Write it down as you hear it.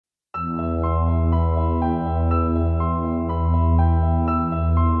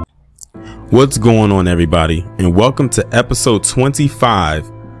What's going on, everybody, and welcome to episode 25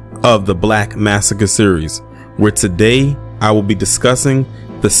 of the Black Massacre series, where today I will be discussing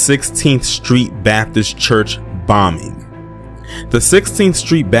the 16th Street Baptist Church bombing. The 16th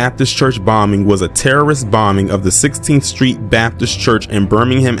Street Baptist Church bombing was a terrorist bombing of the 16th Street Baptist Church in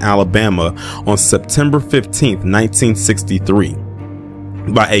Birmingham, Alabama on September 15, 1963,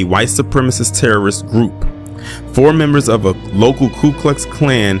 by a white supremacist terrorist group. 4 members of a local Ku Klux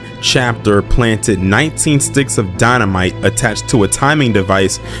Klan chapter planted 19 sticks of dynamite attached to a timing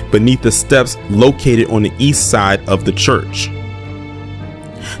device beneath the steps located on the east side of the church.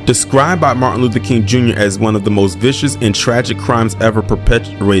 Described by Martin Luther King Jr. as one of the most vicious and tragic crimes ever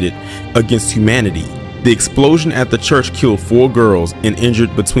perpetrated against humanity, the explosion at the church killed 4 girls and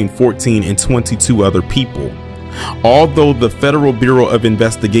injured between 14 and 22 other people. Although the Federal Bureau of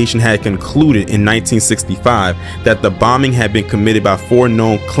Investigation had concluded in 1965 that the bombing had been committed by 4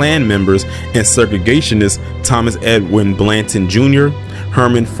 known Klan members and segregationists, Thomas Edwin Blanton Jr.,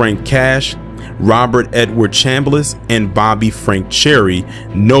 Herman Frank Cash, Robert Edward Chambliss, and Bobby Frank Cherry,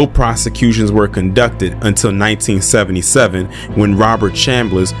 no prosecutions were conducted until 1977, when Robert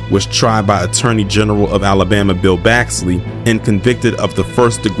Chambliss was tried by Attorney General of Alabama Bill Baxley and convicted of the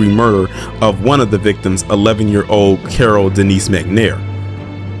first-degree murder of one of the victims, 11-year-old Carol Denise McNair.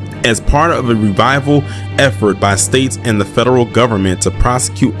 As part of a revival effort by states and the federal government to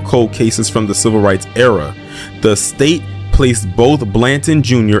prosecute cold cases from the civil rights era, the state placed both Blanton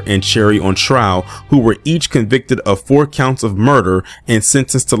Jr. and Cherry on trial, who were each convicted of 4 counts of murder and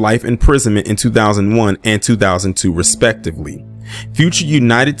sentenced to life imprisonment in 2001 and 2002 respectively. Future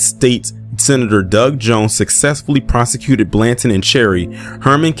United States Senator Doug Jones successfully prosecuted Blanton and Cherry.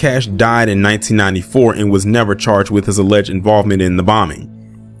 Herman Cash died in 1994 and was never charged with his alleged involvement in the bombing.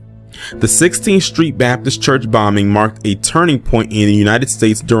 The 16th Street Baptist Church bombing marked a turning point in the United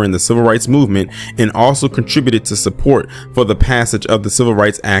States during the Civil Rights Movement and also contributed to support for the passage of the Civil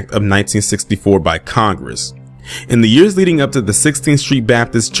Rights Act of 1964 by Congress. In the years leading up to the 16th Street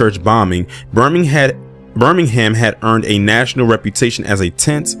Baptist Church bombing, Birmingham had earned a national reputation as a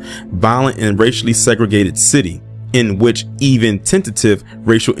tense, violent, and racially segregated city, in which even tentative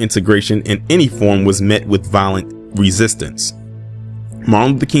racial integration in any form was met with violent resistance.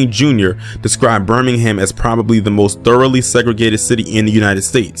 Martin Luther King Jr. described Birmingham as probably the most thoroughly segregated city in the United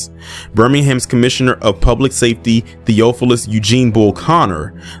States. Birmingham's Commissioner of Public Safety, Theophilus Eugene Bull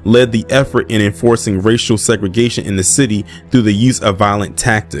Connor, led the effort in enforcing racial segregation in the city through the use of violent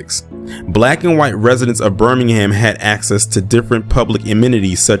tactics. Black and white residents of Birmingham had access to different public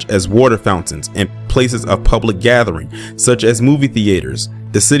amenities such as water fountains and places of public gathering, such as movie theaters.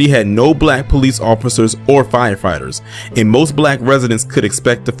 The city had no black police officers or firefighters, and most black residents could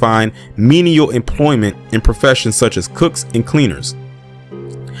expect to find menial employment in professions such as cooks and cleaners.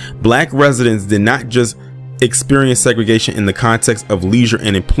 Black residents did not just experience segregation in the context of leisure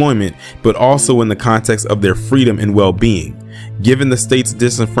and employment, but also in the context of their freedom and well-being. Given the state's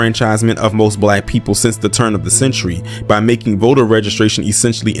disenfranchisement of most black people since the turn of the century, by making voter registration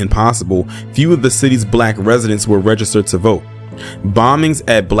essentially impossible, few of the city's black residents were registered to vote. Bombings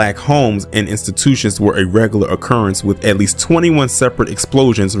at black homes and institutions were a regular occurrence, with at least 21 separate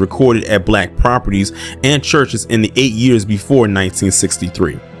explosions recorded at black properties and churches in the 8 years before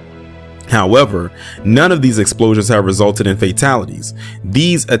 1963. However, none of these explosions have resulted in fatalities.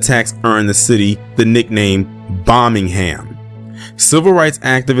 These attacks earned the city the nickname Bombingham. Civil rights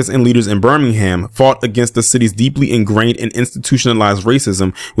activists and leaders in Birmingham fought against the city's deeply ingrained and institutionalized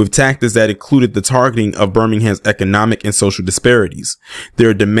racism with tactics that included the targeting of Birmingham's economic and social disparities.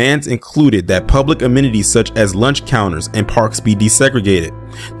 Their demands included that public amenities such as lunch counters and parks be desegregated,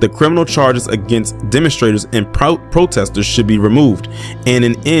 the criminal charges against demonstrators and protesters should be removed, and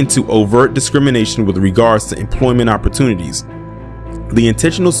an end to overt discrimination with regards to employment opportunities. The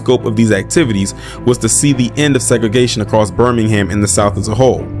intentional scope of these activities was to see the end of segregation across Birmingham and the South as a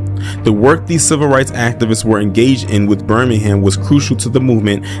whole. The work these civil rights activists were engaged in with Birmingham was crucial to the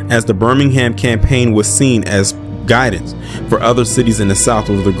movement, as the Birmingham campaign was seen as guidance for other cities in the South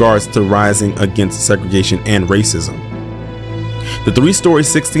with regards to rising against segregation and racism. The 3-story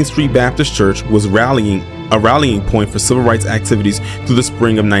 16th Street Baptist Church was a rallying point for civil rights activities through the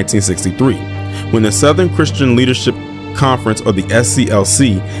spring of 1963, when the Southern Christian Leadership Conference, or the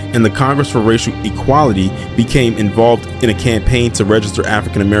SCLC, and the Congress for Racial Equality became involved in a campaign to register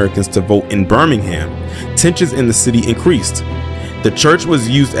African Americans to vote in Birmingham. Tensions in the city increased. The church was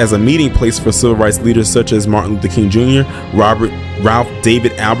used as a meeting place for civil rights leaders such as Martin Luther King Jr., Ralph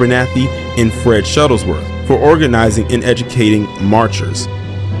David Abernathy, and Fred Shuttlesworth for organizing and educating marchers.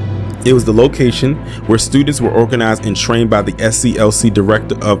 It was the location where students were organized and trained by the SCLC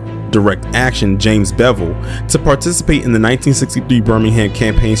Director of Direct Action, James Bevel, to participate in the 1963 Birmingham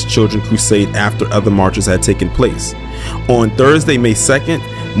Campaign's Children's Crusade after other marches had taken place. On Thursday, May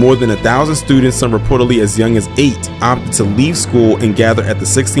 2nd, more than 1,000 students, some reportedly as young as 8, opted to leave school and gather at the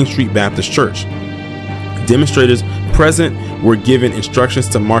 16th Street Baptist Church. Demonstrators present were given instructions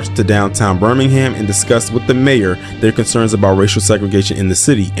to march to downtown Birmingham and discuss with the mayor their concerns about racial segregation in the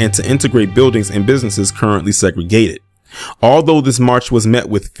city and to integrate buildings and businesses currently segregated. Although this march was met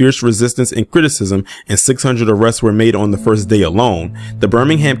with fierce resistance and criticism and 600 arrests were made on the first day alone, the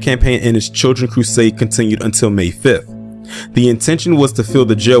Birmingham campaign and its Children's Crusade continued until May 5th. The intention was to fill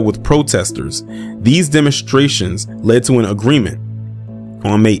the jail with protesters. These demonstrations led to an agreement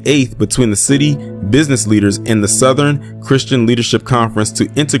on May 8th between the city business leaders and the Southern Christian Leadership Conference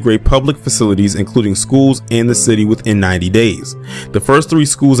to integrate public facilities, including schools, and the city within 90 days. The first 3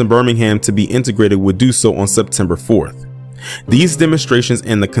 schools in Birmingham to be integrated would do so on September 4th. These demonstrations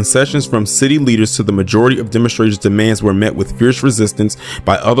and the concessions from city leaders to the majority of demonstrators' demands were met with fierce resistance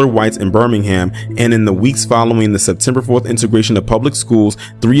by other whites in Birmingham, and in the weeks following the September 4th integration of public schools,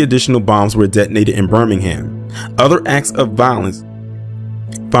 3 additional bombs were detonated in Birmingham. Other acts of violence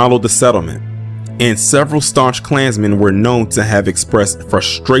followed the settlement, and several staunch Klansmen were known to have expressed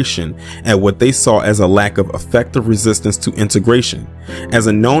frustration at what they saw as a lack of effective resistance to integration. As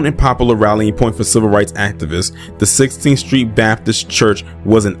a known and popular rallying point for civil rights activists, the 16th Street Baptist Church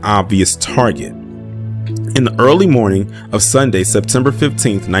was an obvious target. In the early morning of Sunday, September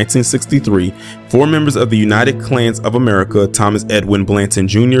 15, 1963, 4 members of the United Klans of America, Thomas Edwin Blanton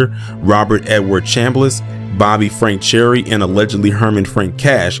Jr., Robert Edward Chambliss, Bobby Frank Cherry, and allegedly Herman Frank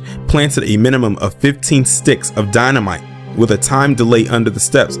Cash, planted a minimum of 15 sticks of dynamite with a time delay under the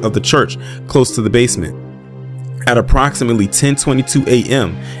steps of the church close to the basement. At approximately 10:22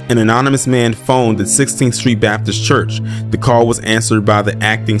 a.m., an anonymous man phoned the 16th Street Baptist Church. The call was answered by the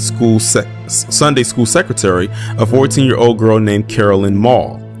acting Sunday school secretary, a 14-year-old girl named Carolyn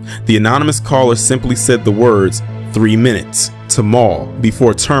Mall. The anonymous caller simply said the words, 3 minutes, to Mall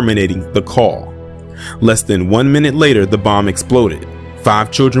before terminating the call. Less than 1 minute later, the bomb exploded.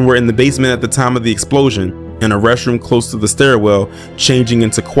 5 children were in the basement at the time of the explosion, in a restroom close to the stairwell, changing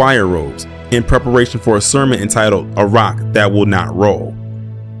into choir robes, in preparation for a sermon entitled "A Rock That Will Not Roll."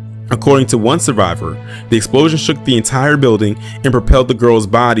 According to one survivor, the explosion shook the entire building and propelled the girls'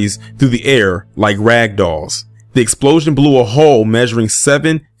 bodies through the air like rag dolls. The explosion blew a hole measuring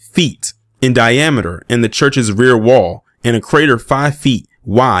 7 feet in diameter in the church's rear wall and a crater 5 feet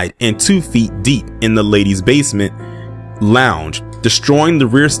wide and 2 feet deep in the ladies' basement lounge, destroying the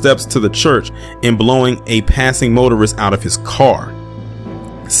rear steps to the church and blowing a passing motorist out of his car.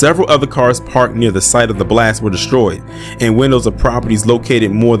 Several other cars parked near the site of the blast were destroyed, and windows of properties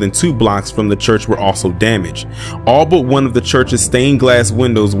located more than 2 blocks from the church were also damaged. All but one of the church's stained glass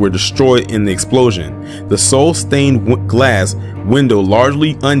windows were destroyed in the explosion. The sole stained glass window,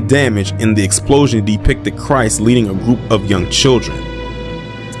 largely undamaged in the explosion, depicted Christ leading a group of young children.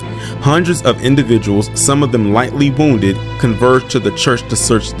 Hundreds of individuals, some of them lightly wounded, converged to the church to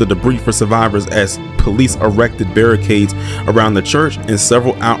search the debris for survivors as police erected barricades around the church, and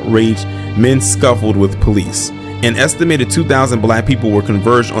several outraged men scuffled with police. An estimated 2,000 black people were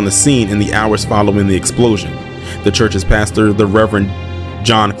converged on the scene in the hours following the explosion. The church's pastor, the Reverend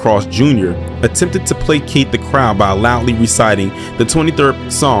John Cross Jr., attempted to placate the crowd by loudly reciting the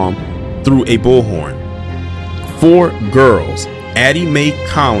 23rd Psalm through a bullhorn. 4 girls, Addie Mae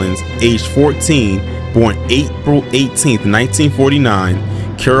Collins, age 14, born April 18,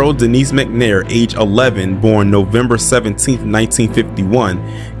 1949, Carol Denise McNair, age 11, born November 17,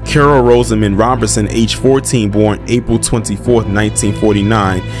 1951, Carol Rosamond Robertson, age 14, born April 24,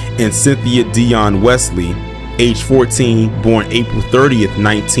 1949, and Cynthia Dion Wesley, age 14, born April 30,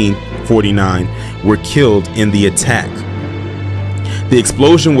 1949, were killed in the attack. The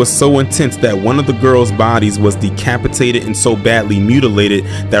explosion was so intense that one of the girls' bodies was decapitated and so badly mutilated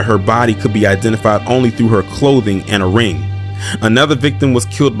that her body could be identified only through her clothing and a ring. Another victim was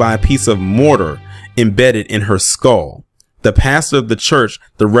killed by a piece of mortar embedded in her skull. The pastor of the church,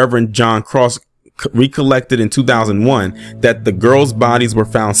 the Reverend John Cross, recollected in 2001 that the girls' bodies were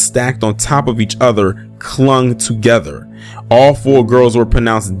found stacked on top of each other, clung together. All 4 girls were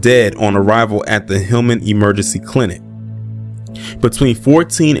pronounced dead on arrival at the Hillman Emergency Clinic. Between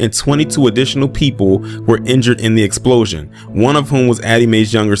 14 and 22 additional people were injured in the explosion, one of whom was Addie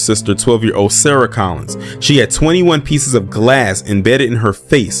Mae's younger sister, 12-year-old Sarah Collins. She had 21 pieces of glass embedded in her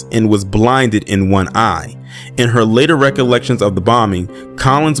face and was blinded in one eye. In her later recollections of the bombing,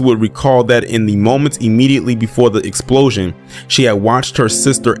 Collins would recall that in the moments immediately before the explosion, she had watched her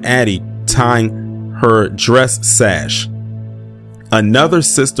sister Addie tying her dress sash. Another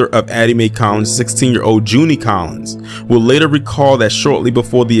sister of Addie Mae Collins, 16-year-old Junie Collins, will later recall that shortly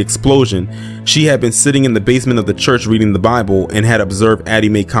before the explosion, she had been sitting in the basement of the church reading the Bible and had observed Addie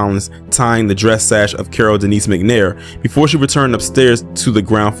Mae Collins tying the dress sash of Carol Denise McNair before she returned upstairs to the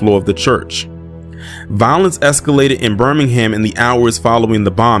ground floor of the church. Violence escalated in Birmingham in the hours following the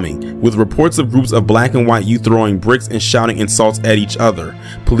bombing, with reports of groups of black and white youth throwing bricks and shouting insults at each other.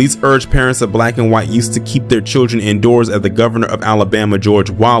 Police urged parents of black and white youth to keep their children indoors as the governor of Alabama, George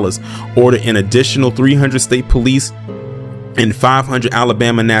Wallace, ordered an additional 300 state police and 500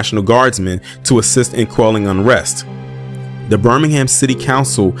 Alabama National Guardsmen to assist in quelling unrest. The Birmingham City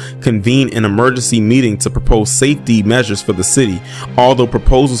Council convened an emergency meeting to propose safety measures for the city, although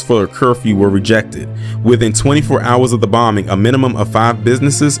proposals for a curfew were rejected. Within 24 hours of the bombing, a minimum of 5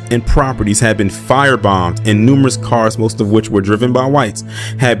 businesses and properties had been firebombed, and numerous cars, most of which were driven by whites,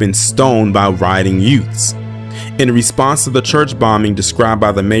 had been stoned by rioting youths. In response to the church bombing described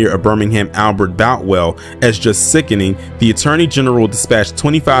by the mayor of Birmingham, Albert Boutwell, as just sickening, the Attorney General dispatched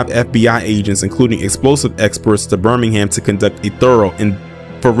 25 FBI agents, including explosive experts, to Birmingham to conduct a thorough and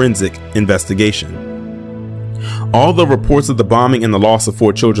forensic investigation. Although reports of the bombing and the loss of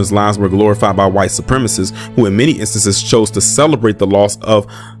 4 children's lives were glorified by white supremacists, who in many instances chose to celebrate the loss of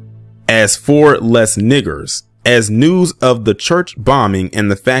as 4 less niggers, as news of the church bombing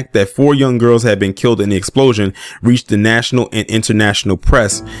and the fact that 4 young girls had been killed in the explosion reached the national and international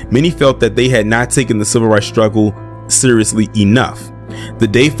press, many felt that they had not taken the civil rights struggle seriously enough. The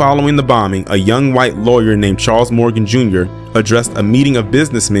day following the bombing, a young white lawyer named Charles Morgan Jr. addressed a meeting of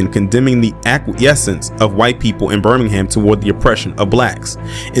businessmen condemning the acquiescence of white people in Birmingham toward the oppression of blacks.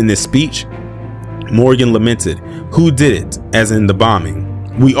 In this speech, Morgan lamented, "Who did it?" as in the bombing.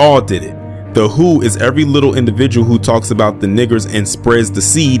 "We all did it. The who is every little individual who talks about the niggers and spreads the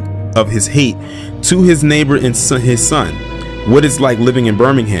seed of his hate to his neighbor and his son. What it's like living in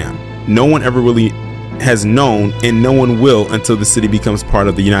Birmingham. No one ever really has known, and no one will until the city becomes part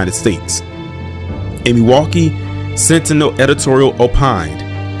of the United States." A Milwaukee Sentinel editorial opined,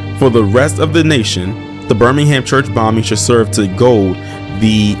 "For the rest of the nation, the Birmingham church bombing should serve to goad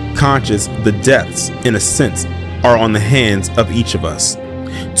the conscience. The deaths, in a sense, are on the hands of each of us."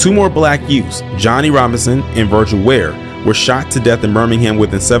 2 more black youths, Johnny Robinson and Virgil Ware, were shot to death in Birmingham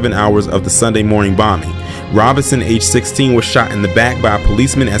within 7 hours of the Sunday morning bombing. Robinson, age 16, was shot in the back by a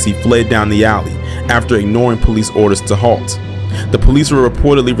policeman as he fled down the alley after ignoring police orders to halt. The police were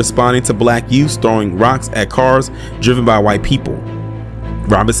reportedly responding to black youths throwing rocks at cars driven by white people.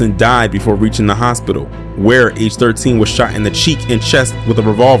 Robinson died before reaching the hospital. Ware, age 13, was shot in the cheek and chest with a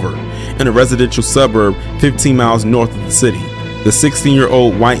revolver in a residential suburb 15 miles north of the city. The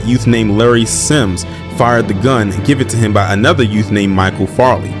 16-year-old white youth named Larry Sims fired the gun given to him by another youth named Michael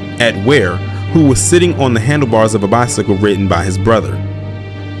Farley at Ware, who was sitting on the handlebars of a bicycle ridden by his brother.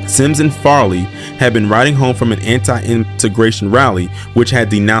 Sims and Farley had been riding home from an anti-integration rally which had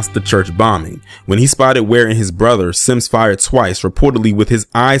denounced the church bombing. When he spotted Ware and his brother, Sims fired twice, reportedly with his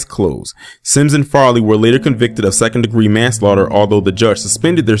eyes closed. Sims and Farley were later convicted of second-degree manslaughter, although the judge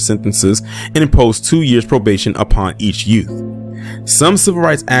suspended their sentences and imposed 2 years probation upon each youth. Some civil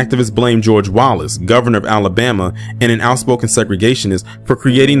rights activists blamed George Wallace, governor of Alabama and an outspoken segregationist, for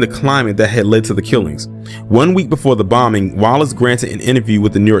creating the climate that had led to the killings. 1 week before the bombing, Wallace granted an interview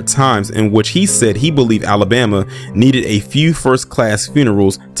with the New York Times in which he said he believed Alabama needed a few first-class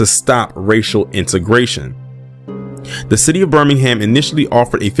funerals to stop racial integration. The city of Birmingham initially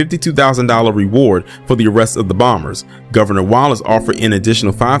offered a $52,000 reward for the arrest of the bombers. Governor Wallace offered an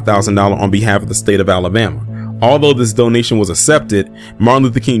additional $5,000 on behalf of the state of Alabama. Although this donation was accepted, Martin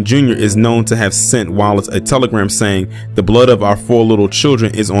Luther King Jr. is known to have sent Wallace a telegram saying, "The blood of our 4 little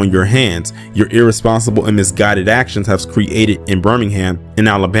children is on your hands. Your irresponsible and misguided actions have created in Birmingham, in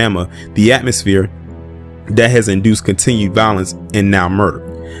Alabama, the atmosphere that has induced continued violence and now murder."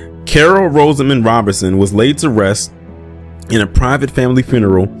 Carol Rosamond Robertson was laid to rest in a private family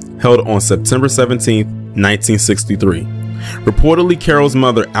funeral held on September 17, 1963. Reportedly, Carol's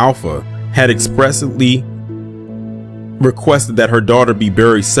mother, Alpha, had expressly requested that her daughter be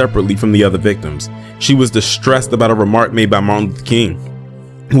buried separately from the other victims. She was distressed about a remark made by Martin Luther King,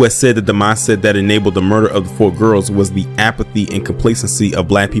 who had said that the mindset that enabled the murder of the 4 girls was the apathy and complacency of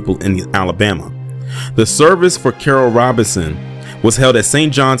black people in Alabama. The service for Carol Robinson was held at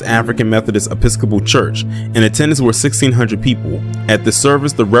St. John's African Methodist Episcopal Church. In attendance were 1,600 people. At the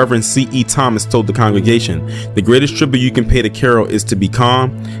service, the Reverend C.E. Thomas told the congregation, "The greatest tribute you can pay to Carol is to be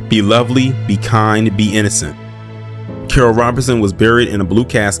calm, be lovely, be kind, be innocent." Carol Robertson was buried in a blue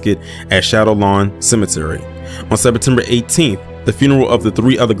casket at Shadow Lawn Cemetery. On September 18th, the funeral of the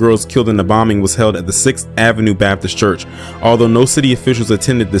 3 other girls killed in the bombing was held at the 6th Avenue Baptist Church. Although no city officials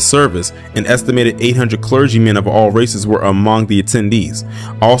attended this service, an estimated 800 clergymen of all races were among the attendees.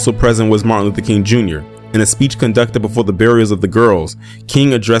 Also present was Martin Luther King Jr. In a speech conducted before the burials of the girls,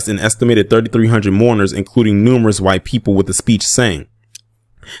 King addressed an estimated 3,300 mourners, including numerous white people, with a speech saying,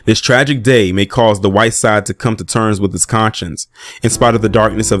 "This tragic day may cause the white side to come to terms with its conscience. In spite of the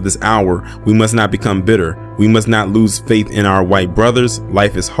darkness of this hour, we must not become bitter. We must not lose faith in our white brothers.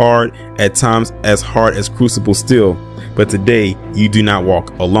 Life is hard, at times as hard as crucible steel, but today you do not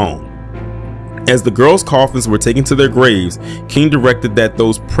walk alone." As the girls' coffins were taken to their graves, King directed that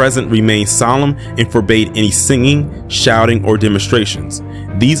those present remain solemn and forbade any singing, shouting, or demonstrations.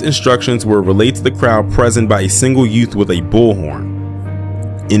 These instructions were relayed to the crowd present by a single youth with a bullhorn.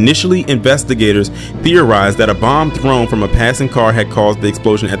 Initially, investigators theorized that a bomb thrown from a passing car had caused the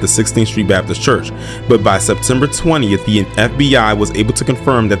explosion at the 16th Street Baptist Church, but by September 20th, the FBI was able to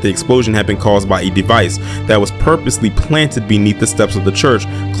confirm that the explosion had been caused by a device that was purposely planted beneath the steps of the church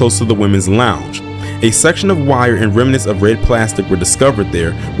close to the women's lounge. A section of wire and remnants of red plastic were discovered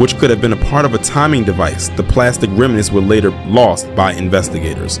there, which could have been a part of a timing device. The plastic remnants were later lost by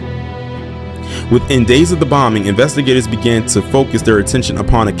investigators. Within days of the bombing, investigators began to focus their attention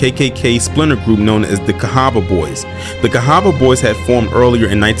upon a KKK splinter group known as the Cahaba Boys. The Cahaba Boys had formed earlier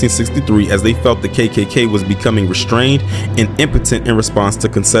in 1963 as they felt the KKK was becoming restrained and impotent in response to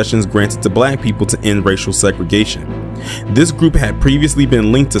concessions granted to black people to end racial segregation. This group had previously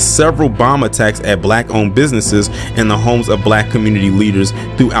been linked to several bomb attacks at black-owned businesses and the homes of black community leaders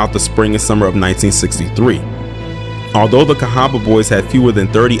throughout the spring and summer of 1963. Although the Cahaba Boys had fewer than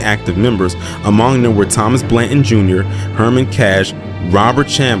 30 active members, among them were Thomas Blanton Jr., Herman Cash, Robert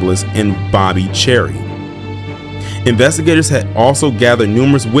Chambliss, and Bobby Cherry. Investigators had also gathered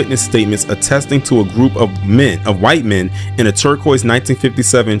numerous witness statements attesting to a group of white men in a turquoise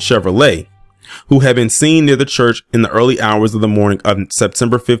 1957 Chevrolet who had been seen near the church in the early hours of the morning of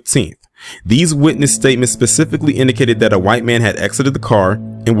September 15th. These witness statements specifically indicated that a white man had exited the car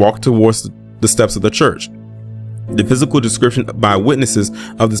and walked towards the steps of the church. The physical description by witnesses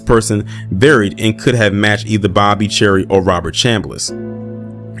of this person varied and could have matched either Bobby Cherry or Robert Chambliss.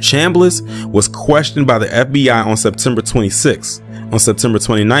 Chambliss was questioned by the FBI on September 26. On September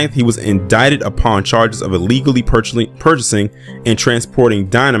 29th, he was indicted upon charges of illegally purchasing and transporting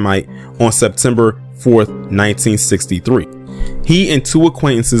dynamite on September 4th, 1963. He and 2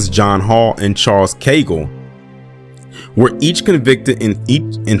 acquaintances, John Hall and Charles Cagle, were each convicted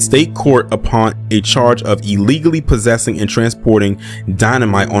in state court upon a charge of illegally possessing and transporting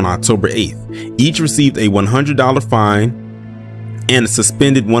dynamite on October 8th. Each received a $100 fine and a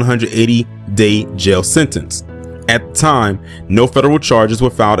suspended 180-day jail sentence. At the time, no federal charges were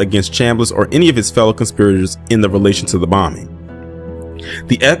filed against Chambliss or any of his fellow conspirators in the relation to the bombing.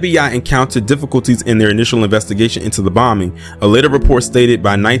 The FBI encountered difficulties in their initial investigation into the bombing. A later report stated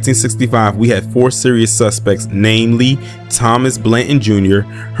by 1965 we had 4 serious suspects, namely Thomas Blanton Jr.,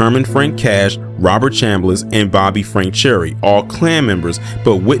 Herman Frank Cash, Robert Chambliss, and Bobby Frank Cherry, all Klan members,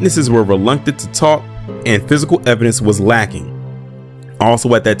 but witnesses were reluctant to talk and physical evidence was lacking.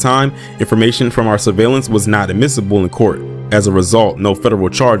 Also at that time, information from our surveillance was not admissible in court. As a result, no federal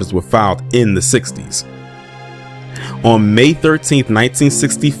charges were filed in the 60s. On May 13,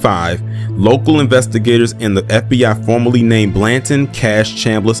 1965, local investigators and the FBI formally named Blanton, Cash,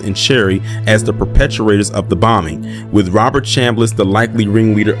 Chambliss, and Cherry as the perpetrators of the bombing, with Robert Chambliss the likely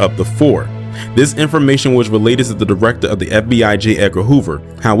ringleader of the 4. This information was related to the director of the FBI, J. Edgar Hoover.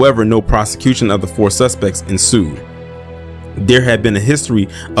 However, no prosecution of the 4 suspects ensued. There had been a history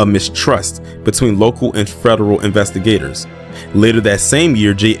of mistrust between local and federal investigators. Later that same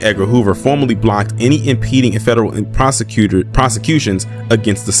year, J. Edgar Hoover formally blocked any impeding federal prosecutions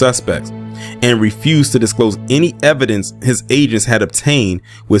against the suspects and refused to disclose any evidence his agents had obtained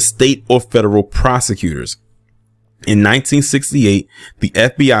with state or federal prosecutors. In 1968, the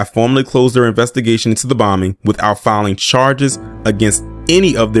FBI formally closed their investigation into the bombing without filing charges against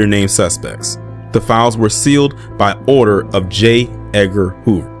any of their named suspects. The files were sealed by order of J. Edgar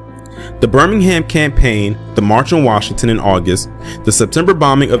Hoover. The Birmingham campaign, the March on Washington in August, the September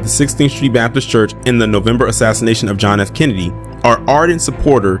bombing of the 16th Street Baptist Church, and the November assassination of John F. Kennedy are ardent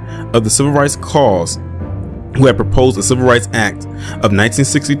supporters of the civil rights cause who had proposed the Civil Rights Act of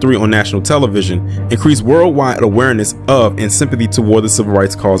 1963 on national television, increased worldwide awareness of and sympathy toward the civil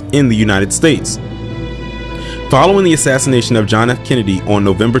rights cause in the United States. Following the assassination of John F. Kennedy on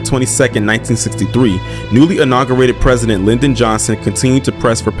November 22, 1963, newly inaugurated President Lyndon Johnson continued to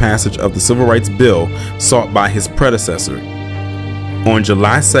press for passage of the Civil Rights Bill sought by his predecessor. On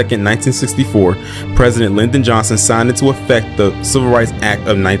July 2, 1964, President Lyndon Johnson signed into effect the Civil Rights Act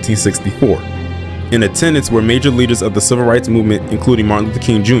of 1964. In attendance were major leaders of the civil rights movement, including Martin Luther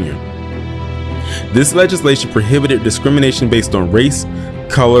King Jr. This legislation prohibited discrimination based on race,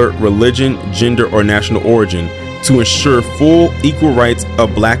 color, religion, gender, or national origin to ensure full equal rights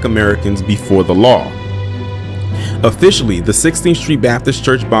of Black Americans before the law. Officially, the 16th Street Baptist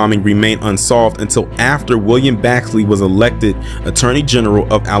Church bombing remained unsolved until after William Baxley was elected Attorney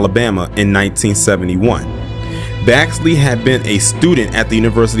General of Alabama in 1971. Baxley had been a student at the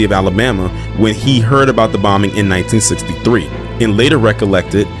University of Alabama when he heard about the bombing in 1963 and later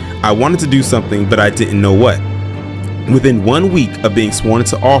recollected, "I wanted to do something, but I didn't know what." Within 1 week of being sworn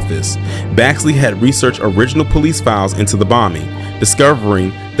into office, Baxley had researched original police files into the bombing,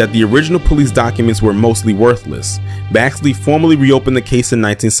 discovering that the original police documents were mostly worthless. Baxley formally reopened the case in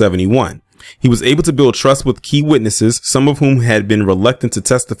 1971. He was able to build trust with key witnesses, some of whom had been reluctant to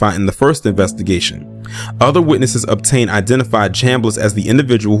testify in the first investigation. Other witnesses obtained identified Chambliss as the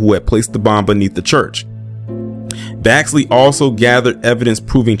individual who had placed the bomb beneath the church. Baxley also gathered evidence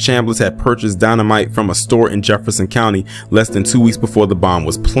proving Chambliss had purchased dynamite from a store in Jefferson County less than 2 weeks before the bomb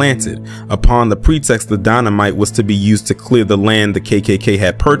was planted, upon the pretext the dynamite was to be used to clear the land the KKK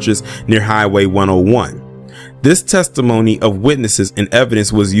had purchased near Highway 101. This testimony of witnesses and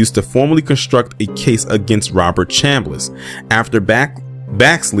evidence was used to formally construct a case against Robert Chambliss. After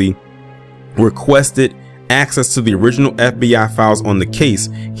Baxley requested access to the original FBI files on the case,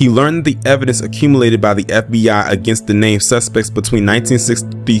 he learned that the evidence accumulated by the FBI against the named suspects between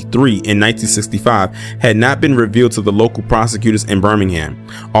 1963 and 1965 had not been revealed to the local prosecutors in Birmingham.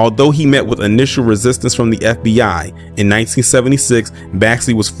 Although he met with initial resistance from the FBI, in 1976,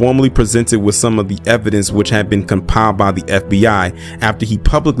 Baxley was formally presented with some of the evidence which had been compiled by the FBI after he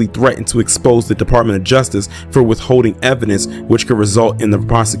publicly threatened to expose the Department of Justice for withholding evidence which could result in the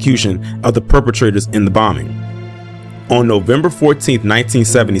prosecution of the perpetrators in the bombing. On November 14,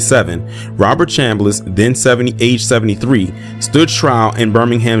 1977, Robert Chambliss, then age 73, stood trial in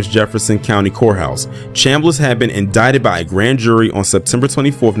Birmingham's Jefferson County Courthouse. Chambliss had been indicted by a grand jury on September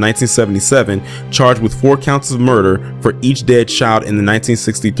 24, 1977, charged with 4 counts of murder for each dead child in the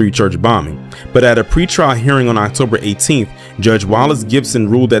 1963 church bombing. But at a pretrial hearing on October 18th, Judge Wallace Gibson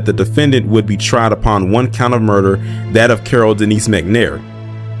ruled that the defendant would be tried upon 1 count of murder, that of Carol Denise McNair,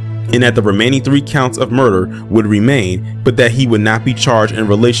 and that the remaining 3 counts of murder would remain, but that he would not be charged in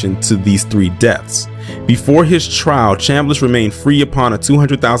relation to these 3 deaths. Before his trial, Chambliss remained free upon a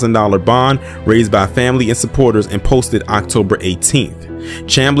 $200,000 bond raised by family and supporters and posted October 18th.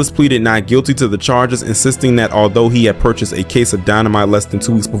 Chambliss pleaded not guilty to the charges, insisting that although he had purchased a case of dynamite less than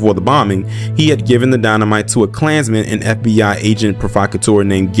 2 weeks before the bombing, he had given the dynamite to a Klansman and FBI agent provocateur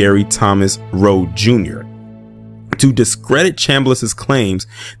named Gary Thomas Rowe Jr. To discredit Chambliss's claims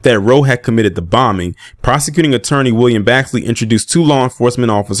that Rowe had committed the bombing, prosecuting attorney William Baxley introduced 2 law enforcement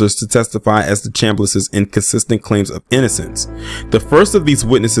officers to testify as to Chambliss's inconsistent claims of innocence. The first of these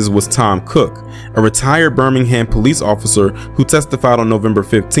witnesses was Tom Cook, a retired Birmingham police officer who testified on November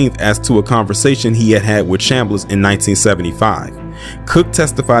 15th as to a conversation he had had with Chambliss in 1975. Cook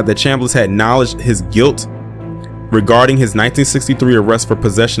testified that Chambliss had acknowledged his guilt regarding his 1963 arrest for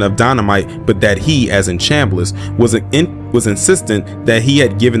possession of dynamite, but that he, as in Chambliss, was insistent that he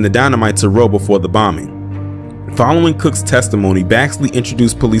had given the dynamite to Rowe before the bombing. Following Cook's testimony, Baxley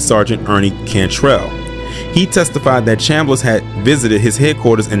introduced Police Sergeant Ernie Cantrell. He testified that Chambliss had visited his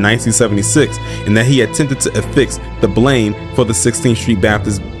headquarters in 1976 and that he had attempted to affix the blame for the 16th Street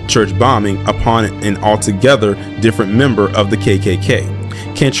Baptist Church bombing upon an altogether different member of the KKK.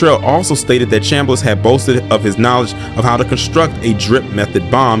 Cantrell also stated that Chambliss had boasted of his knowledge of how to construct a drip method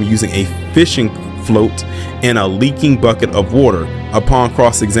bomb using a fishing float and a leaking bucket of water. Upon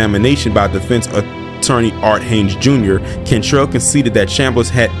cross-examination by defense attorney Art Haynes Jr., Cantrell conceded that Chambliss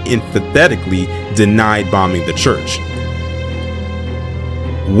had emphatically denied bombing the church.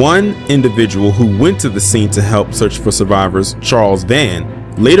 One individual who went to the scene to help search for survivors, Charles Vann,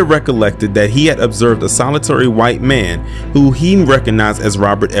 later recollected that he had observed a solitary white man who he recognized as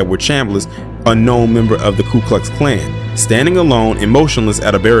Robert Edward Chambliss, a known member of the Ku Klux Klan, standing alone and motionless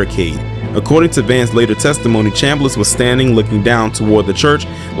at a barricade. According to Vann's later testimony, Chambliss was standing looking down toward the church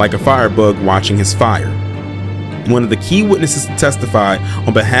like a firebug watching his fire. One of the key witnesses to testify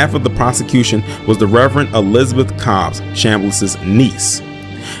on behalf of the prosecution was the Reverend Elizabeth Cobbs, Chambliss's niece.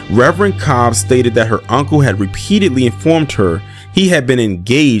 Reverend Cobbs stated that her uncle had repeatedly informed her he had been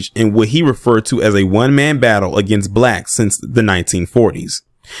engaged in what he referred to as a one-man battle against blacks since the 1940s.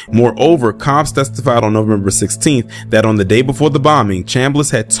 Moreover, Cobbs testified on November 16th that on the day before the bombing,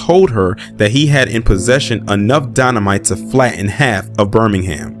 Chambliss had told her that he had in possession enough dynamite to flatten half of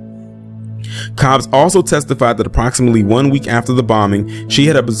Birmingham. Cobbs also testified that approximately 1 week after the bombing, she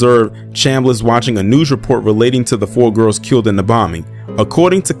had observed Chambliss watching a news report relating to the 4 girls killed in the bombing.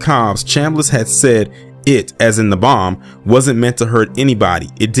 According to Cobbs, Chambliss had said it, as in the bomb, wasn't meant to hurt anybody.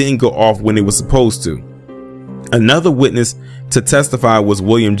 It didn't go off when it was supposed to. Another witness to testify was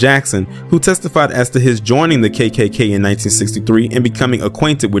William Jackson, who testified as to his joining the KKK in 1963 and becoming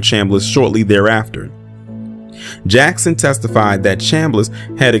acquainted with Chambliss shortly thereafter. Jackson testified that Chambliss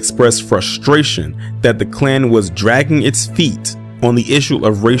had expressed frustration that the Klan was dragging its feet on the issue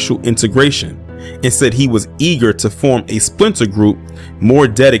of racial integration and said he was eager to form a splinter group more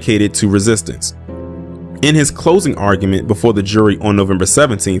dedicated to resistance. In his closing argument before the jury on November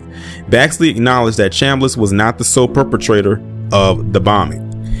 17th, Baxley acknowledged that Chambliss was not the sole perpetrator of the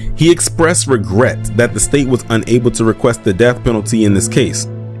bombing. He expressed regret that the state was unable to request the death penalty in this case,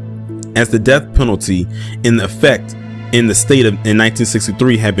 as the death penalty in effect in the state in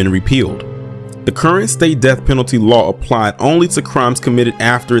 1963 had been repealed. The current state death penalty law applied only to crimes committed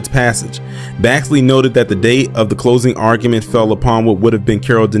after its passage. Baxley noted that the day of the closing argument fell upon what would have been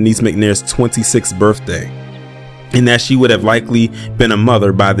Carol Denise McNair's 26th birthday, and that she would have likely been a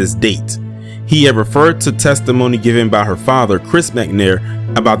mother by this date. He had referred to testimony given by her father, Chris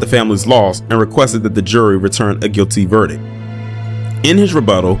McNair, about the family's loss and requested that the jury return a guilty verdict. In his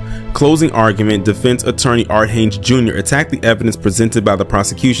rebuttal closing argument, defense attorney Art Haynes Jr. attacked the evidence presented by the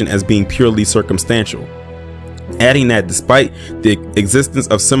prosecution as being purely circumstantial, adding that despite the existence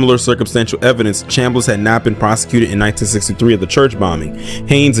of similar circumstantial evidence, Chambliss had not been prosecuted in 1963 of the church bombing.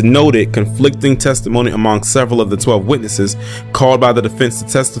 Haynes noted conflicting testimony among several of the 12 witnesses called by the defense to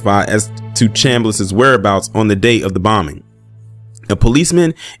testify as to Chambliss's whereabouts on the day of the bombing. A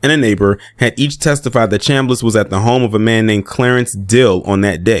policeman and a neighbor had each testified that Chambliss was at the home of a man named Clarence Dill on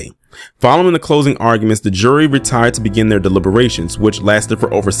that day. Following the closing arguments, the jury retired to begin their deliberations, which lasted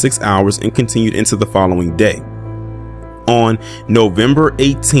for over 6 hours and continued into the following day. On November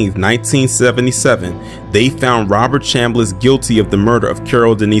 18, 1977, they found Robert Chambliss guilty of the murder of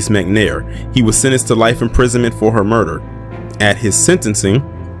Carol Denise McNair. He was sentenced to life imprisonment for her murder. At his sentencing,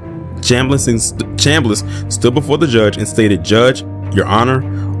 Chambliss stood before the judge and stated, "Judge, Your Honor,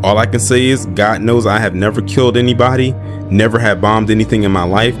 all I can say is God knows I have never killed anybody, never have bombed anything in my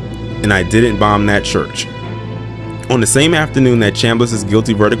life, and I didn't bomb that church." On the same afternoon that Chambliss's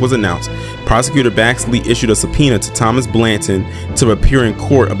guilty verdict was announced, Prosecutor Baxley issued a subpoena to Thomas Blanton to appear in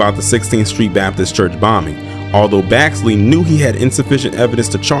court about the 16th Street Baptist Church bombing. Although Baxley knew he had insufficient evidence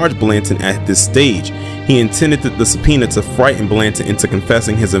to charge Blanton at this stage, he intended the subpoena to frighten Blanton into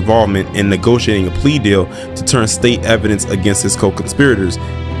confessing his involvement and negotiating a plea deal to turn state evidence against his co-conspirators.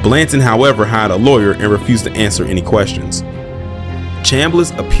 Blanton, however, hired a lawyer and refused to answer any questions.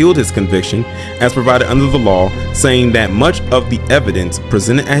 Chambliss appealed his conviction as provided under the law, saying that much of the evidence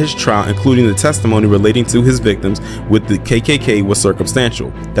presented at his trial, including the testimony relating to his victims with the KKK, was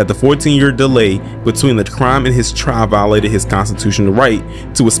circumstantial, that the 14-year delay between the crime and his trial violated his constitutional right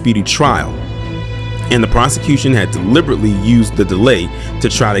to a speedy trial, and the prosecution had deliberately used the delay to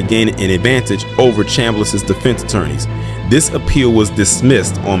try to gain an advantage over Chambliss's defense attorneys. This appeal was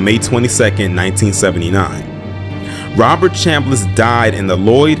dismissed on May 22, 1979. Robert Chambliss died in the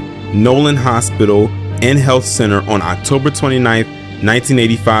Lloyd Nolan Hospital and Health Center on October 29,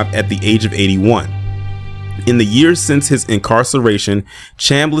 1985 at the age of 81. In the years since his incarceration,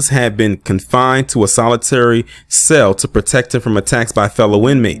 Chambliss had been confined to a solitary cell to protect him from attacks by fellow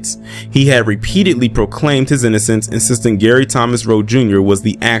inmates. He had repeatedly proclaimed his innocence, insisting Gary Thomas Rowe Jr. was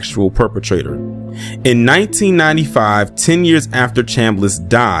the actual perpetrator. In 1995, 10 years after Chambliss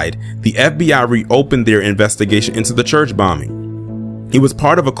died, the FBI reopened their investigation into the church bombing. It was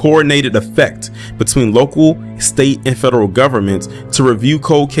part of a coordinated effort between local, state, and federal governments to review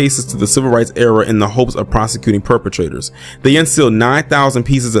cold cases to the civil rights era in the hopes of prosecuting perpetrators. They unsealed 9,000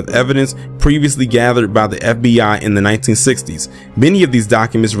 pieces of evidence previously gathered by the FBI in the 1960s. Many of these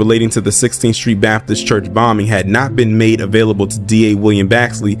documents relating to the 16th Street Baptist Church bombing had not been made available to DA William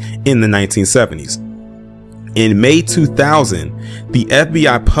Baxley in the 1970s. In May 2000, the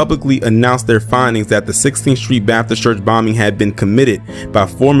FBI publicly announced their findings that the 16th Street Baptist Church bombing had been committed by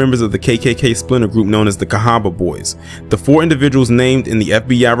 4 members of the KKK splinter group known as the Cahaba Boys. The 4 individuals named in the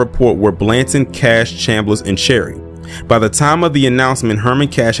FBI report were Blanton, Cash, Chambliss, and Cherry. By the time of the announcement, Herman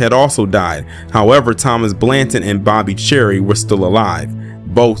Cash had also died. However, Thomas Blanton and Bobby Cherry were still alive.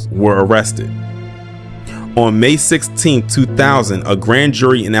 Both were arrested. On May 16, 2000, a grand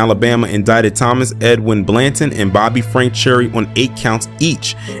jury in Alabama indicted Thomas Edwin Blanton and Bobby Frank Cherry on 8 counts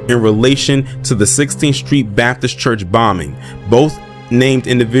each in relation to the 16th Street Baptist Church bombing. Both named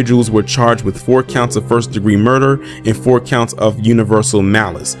individuals were charged with 4 counts of first-degree murder and 4 counts of universal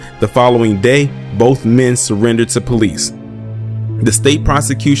malice. The following day, both men surrendered to police. The state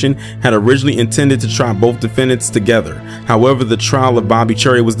prosecution had originally intended to try both defendants together. However, the trial of Bobby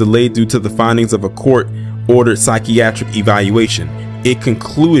Cherry was delayed due to the findings of a court-ordered psychiatric evaluation. It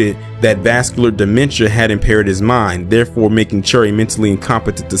concluded that vascular dementia had impaired his mind, therefore making Cherry mentally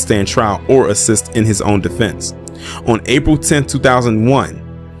incompetent to stand trial or assist in his own defense. On April 10,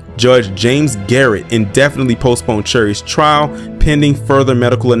 2001, Judge James Garrett indefinitely postponed Cherry's trial pending further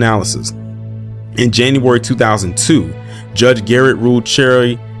medical analysis. In January 2002, Judge Garrett ruled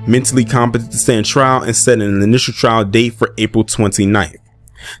Cherry mentally competent to stand trial and set an initial trial date for April 29th.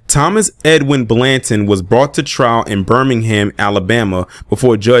 Thomas Edwin Blanton was brought to trial in Birmingham, Alabama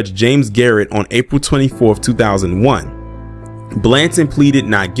before Judge James Garrett on April 24, 2001. Blanton pleaded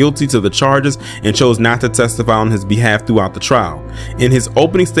not guilty to the charges and chose not to testify on his behalf throughout the trial. In his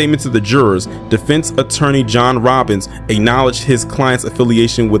opening statement to the jurors, defense attorney John Robbins acknowledged his client's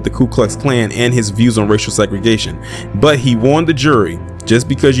affiliation with the Ku Klux Klan and his views on racial segregation, but he warned the jury, just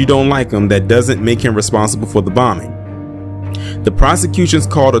because you don't like him, that doesn't make him responsible for the bombing. The prosecutions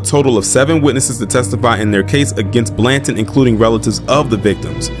called a total of 7 witnesses to testify in their case against Blanton, including relatives of the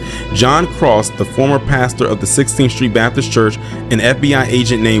victims. John Cross, the former pastor of the 16th Street Baptist Church, an FBI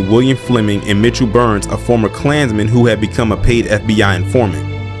agent named William Fleming, and Mitchell Burns, a former Klansman who had become a paid FBI informant.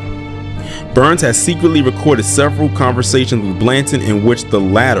 Burns has secretly recorded several conversations with Blanton in which the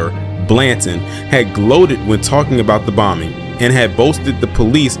latter, Blanton, had gloated when talking about the bombing and had boasted the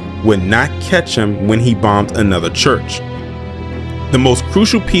police would not catch him when he bombed another church. The most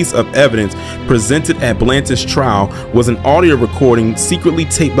crucial piece of evidence presented at Blanton's trial was an audio recording secretly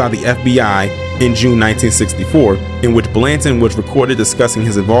taped by the FBI in June 1964, in which Blanton was recorded discussing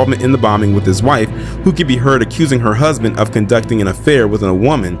his involvement in the bombing with his wife, who could be heard accusing her husband of conducting an affair with a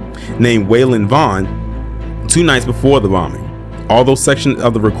woman named Waylon Vaughn 2 nights before the bombing. Although sections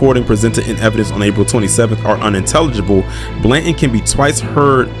of the recording presented in evidence on April 27th are unintelligible, Blanton can be twice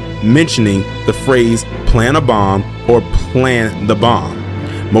heard mentioning the phrase "plan a bomb" or "plan the bomb."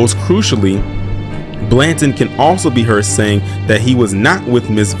 Most crucially, Blanton can also be heard saying that he was not with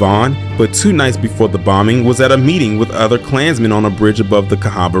Miss Vaughn, but 2 nights before the bombing was at a meeting with other Klansmen on a bridge above the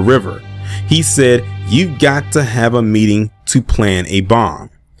Cahaba River. He said, "You've got to have a meeting to plan a bomb."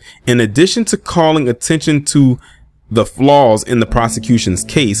 In addition to calling attention to the flaws in the prosecution's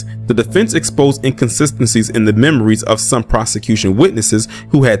case, the defense exposed inconsistencies in the memories of some prosecution witnesses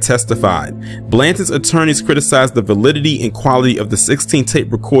who had testified. Blanton's attorneys criticized the validity and quality of the 16 tape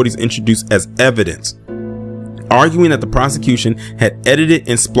recordings introduced as evidence, arguing that the prosecution had edited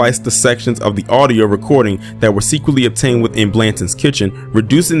and spliced the sections of the audio recording that were secretly obtained within Blanton's kitchen,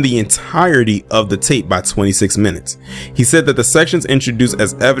 reducing the entirety of the tape by 26 minutes. He said that the sections introduced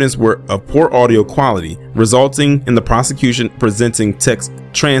as evidence were of poor audio quality, resulting in the prosecution presenting text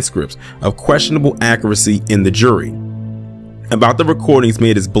transcripts of questionable accuracy in the jury. About the recordings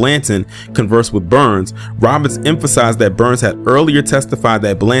made as Blanton conversed with Burns, Roberts emphasized that Burns had earlier testified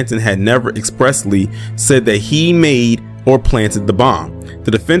that Blanton had never expressly said that he made or planted the bomb.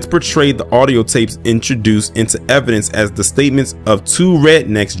 The defense portrayed the audio tapes introduced into evidence as the statements of 2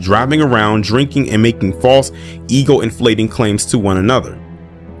 rednecks driving around, drinking, and making false, ego-inflating claims to one another.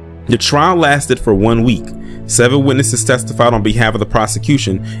 The trial lasted for 1 week. 7 witnesses testified on behalf of the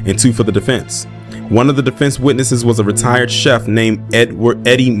prosecution and 2 for the defense. One of the defense witnesses was a retired chef named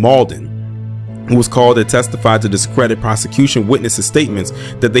Eddie Malden, who was called to testify to discredit prosecution witnesses' statements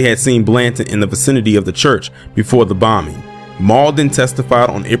that they had seen Blanton in the vicinity of the church before the bombing. Malden testified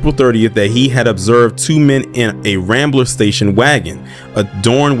on April 30th that he had observed 2 men in a Rambler station wagon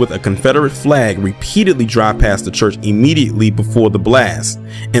adorned with a Confederate flag repeatedly drive past the church immediately before the blast,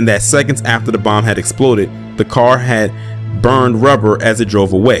 and that seconds after the bomb had exploded, the car had burned rubber as it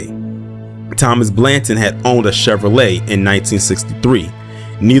drove away. Thomas Blanton had owned a Chevrolet in 1963.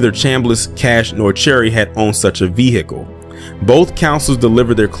 Neither Chambliss, Cash, nor Cherry had owned such a vehicle. Both counsels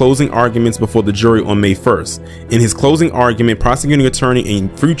delivered their closing arguments before the jury on May 1st. In his closing argument, prosecuting attorney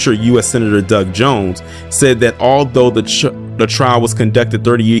and future U.S. Senator Doug Jones said that although the trial was conducted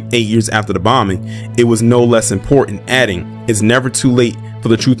 38 years after the bombing, it was no less important, adding, "It's never too late for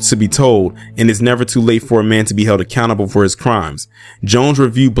the truth to be told, and it's never too late for a man to be held accountable for his crimes." Jones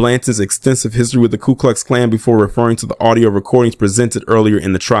reviewed Blanton's extensive history with the Ku Klux Klan before referring to the audio recordings presented earlier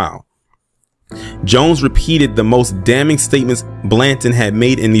in the trial. Jones repeated the most damning statements Blanton had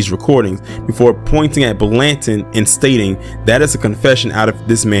made in these recordings before pointing at Blanton and stating, "That is a confession out of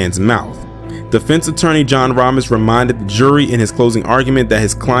this man's mouth." Defense attorney John Roberts reminded the jury in his closing argument that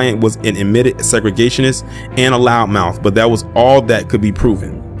his client was an admitted segregationist and a loudmouth, but that was all that could be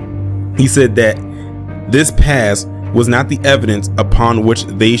proven. He said that this past was not the evidence upon which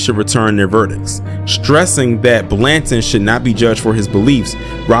they should return their verdicts. Stressing that Blanton should not be judged for his beliefs,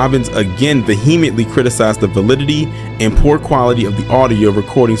 Robbins again vehemently criticized the validity and poor quality of the audio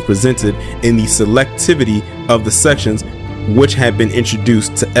recordings presented and the selectivity of the sections which had been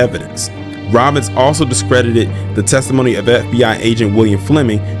introduced to evidence. Robbins also discredited the testimony of FBI agent William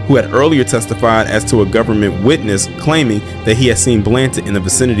Fleming, who had earlier testified as to a government witness claiming that he had seen Blanton in the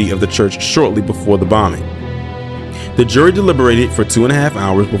vicinity of the church shortly before the bombing. The jury deliberated for 2.5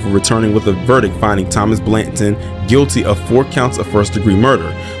 hours before returning with a verdict finding Thomas Blanton guilty of 4 counts of first-degree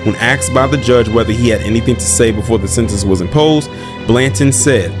murder. When asked by the judge whether he had anything to say before the sentence was imposed, Blanton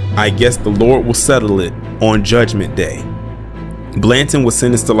said, "I guess the Lord will settle it on Judgment Day." Blanton was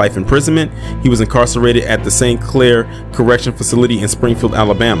sentenced to life imprisonment. He was incarcerated at the St. Clair Correction Facility in Springfield,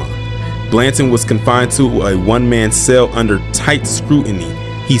 Alabama. Blanton was confined to a one-man cell under tight scrutiny.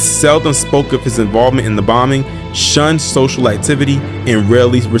 He seldom spoke of his involvement in the bombing, shunned social activity, and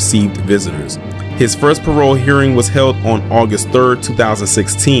rarely received visitors. His first parole hearing was held on August 3rd,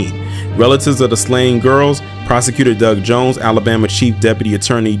 2016. Relatives of the slain girls, Prosecutor Doug Jones, Alabama Chief Deputy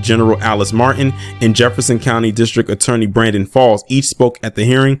Attorney General Alice Martin, and Jefferson County District Attorney Brandon Falls each spoke at the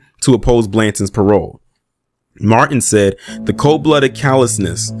hearing to oppose Blanton's parole. Martin said, "The cold-blooded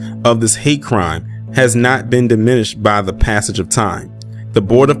callousness of this hate crime has not been diminished by the passage of time. The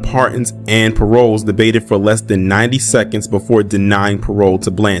Board of Pardons and Paroles debated for less than 90 seconds before denying parole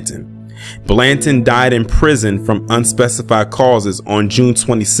to Blanton. Blanton died in prison from unspecified causes on June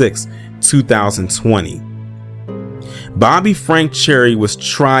 26, 2020. Bobby Frank Cherry was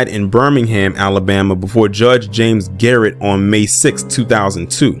tried in Birmingham, Alabama before Judge James Garrett on May 6,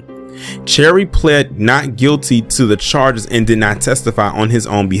 2002. Cherry pled not guilty to the charges and did not testify on his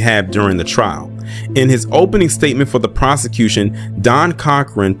own behalf during the trial. In his opening statement for the prosecution, Don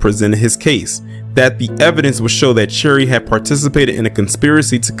Cochran presented his case that the evidence would show that Cherry had participated in a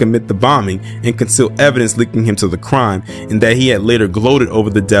conspiracy to commit the bombing and conceal evidence linking him to the crime, and that he had later gloated over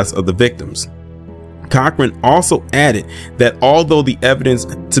the deaths of the victims. Cochran also added that although the evidence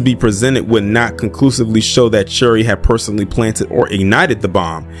to be presented would not conclusively show that Cherry had personally planted or ignited the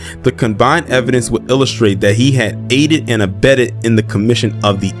bomb, the combined evidence would illustrate that he had aided and abetted in the commission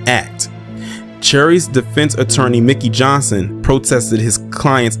of the act. Cherry's defense attorney Mickey Johnson protested his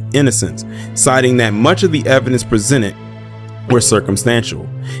client's innocence, citing that much of the evidence presented were circumstantial.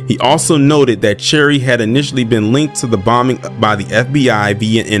 He also noted that Cherry had initially been linked to the bombing by the FBI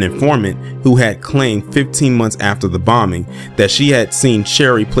via an informant who had claimed 15 months after the bombing that she had seen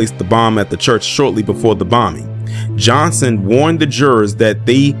Cherry place the bomb at the church shortly before the bombing. Johnson warned the jurors that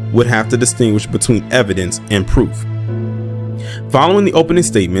they would have to distinguish between evidence and proof. Following the opening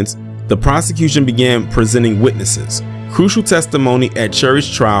statements, the prosecution began presenting witnesses. Crucial testimony at Cherry's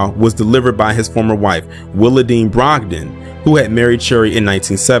trial was delivered by his former wife, Willadine Brogdon, who had married Cherry in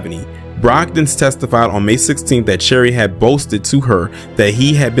 1970. Brogdon testified on May 16th that Cherry had boasted to her that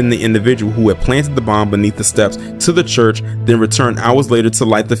he had been the individual who had planted the bomb beneath the steps to the church, then returned hours later to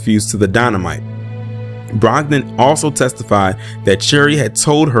light the fuse to the dynamite. Brogdon also testified that Cherry had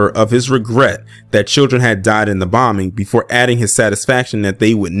told her of his regret that children had died in the bombing before adding his satisfaction that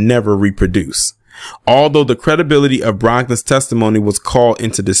they would never reproduce. Although the credibility of Brogdon's testimony was called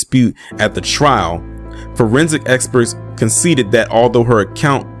into dispute at the trial, forensic experts conceded that although her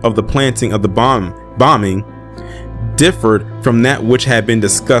account of the planting of the bombing differed from that which had been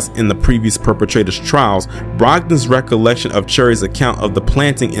discussed in the previous perpetrators' trials, Brogdon's recollection of Cherry's account of the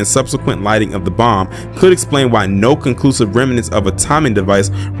planting and subsequent lighting of the bomb could explain why no conclusive remnants of a timing device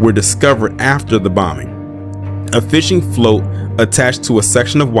were discovered after the bombing. A fishing float attached to a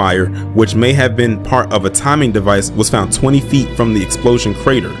section of wire, which may have been part of a timing device, was found 20 feet from the explosion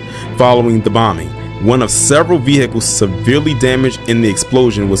crater following the bombing. One of several vehicles severely damaged in the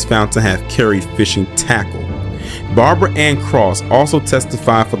explosion was found to have carried fishing tackle. Barbara Ann Cross also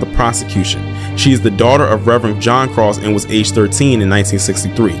testified for the prosecution. She is the daughter of Reverend John Cross and was age 13 in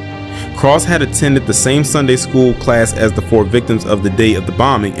 1963. Cross had attended the same Sunday school class as the 4 victims of the day of the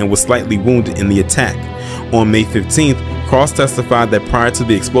bombing and was slightly wounded in the attack. On May 15th, Cross testified that prior to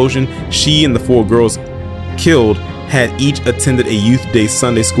the explosion, she and the 4 girls killed had each attended a Youth Day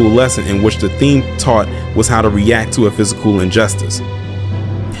Sunday school lesson in which the theme taught was how to react to a physical injustice.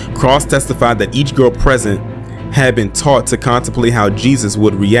 Cross testified that each girl present had been taught to contemplate how Jesus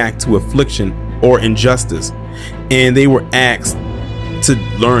would react to affliction or injustice, and they were asked to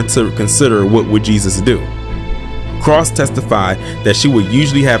learn to consider what would Jesus do. Cross testified that she would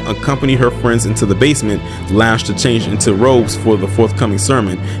usually have accompanied her friends into the basement lounge to change into robes for the forthcoming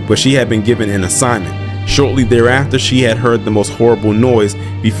sermon, but she had been given an assignment. Shortly thereafter, she had heard the most horrible noise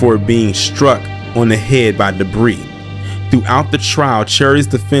before being struck on the head by debris. Throughout the trial, Cherry's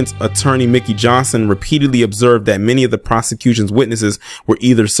defense attorney Mickey Johnson repeatedly observed that many of the prosecution's witnesses were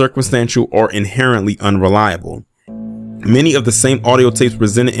either circumstantial or inherently unreliable. Many of the same audio tapes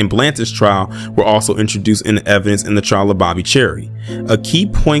presented in Blanton's trial were also introduced into evidence in the trial of Bobby Cherry. A key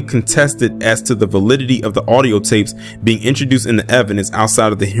point contested as to the validity of the audio tapes being introduced into evidence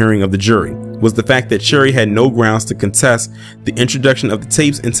outside of the hearing of the jury was the fact that Cherry had no grounds to contest the introduction of the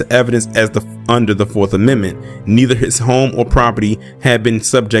tapes into evidence as under the Fourth Amendment. Neither his home or property had been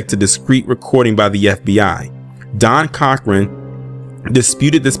subject to discreet recording by the FBI. Don Cochran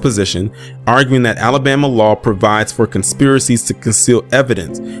disputed this position, arguing that Alabama law provides for conspiracies to conceal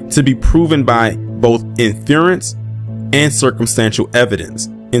evidence to be proven by both inference and circumstantial evidence.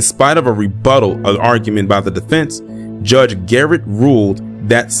 In spite of a rebuttal argument by the defense, Judge Garrett ruled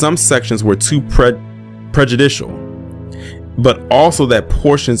that some sections were too prejudicial, but also that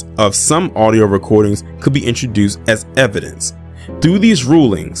portions of some audio recordings could be introduced as evidence. Through these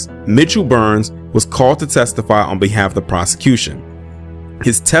rulings, Mitchell Burns was called to testify on behalf of the prosecution.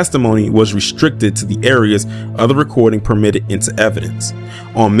 His testimony was restricted to the areas of the recording permitted into evidence.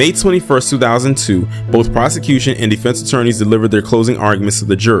 On May 21, 2002, both prosecution and defense attorneys delivered their closing arguments to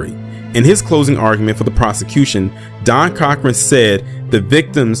the jury. In his closing argument for the prosecution, Don Cochran said the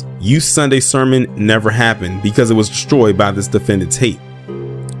victim's Youth Sunday sermon never happened because it was destroyed by this defendant's hate.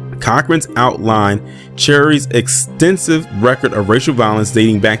 Cochran's outlined Cherry's extensive record of racial violence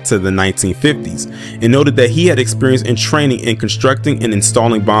dating back to the 1950s and noted that he had experience in training in constructing and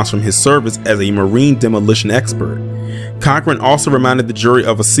installing bombs from his service as a Marine demolition expert. Cochran also reminded the jury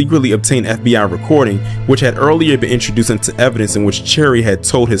of a secretly obtained FBI recording which had earlier been introduced into evidence, in which Cherry had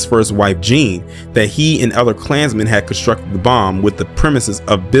told his first wife Jean that he and other Klansmen had constructed the bomb with the premises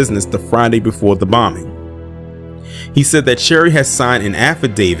of business the Friday before the bombing. He said that Cherry had signed an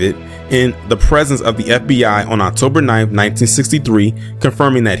affidavit in the presence of the FBI on October 9, 1963,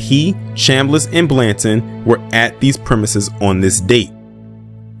 confirming that he, Chambliss, and Blanton were at these premises on this date.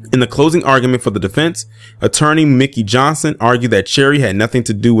 In the closing argument for the defense, attorney Mickey Johnson argued that Cherry had nothing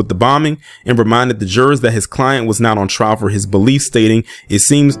to do with the bombing and reminded the jurors that his client was not on trial for his beliefs, stating, "It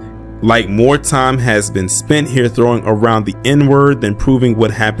seems like more time has been spent here throwing around the N-word than proving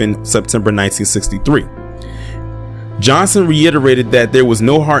what happened September 1963. Johnson reiterated that there was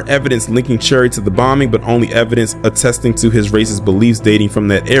no hard evidence linking Cherry to the bombing, but only evidence attesting to his racist beliefs dating from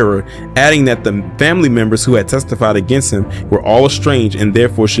that era, adding that the family members who had testified against him were all estranged and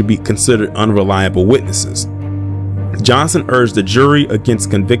therefore should be considered unreliable witnesses. Johnson urged the jury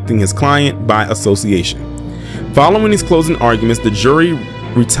against convicting his client by association. Following these closing arguments, the jury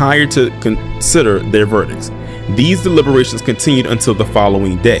retired to consider their verdicts. These deliberations continued until the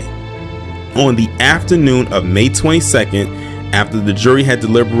following day. On the afternoon of May 22nd, after the jury had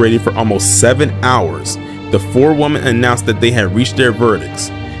deliberated for almost 7 hours, the 4 women announced that they had reached their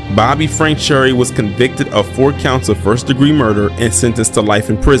verdicts. Bobby Frank Cherry was convicted of 4 counts of first-degree murder and sentenced to life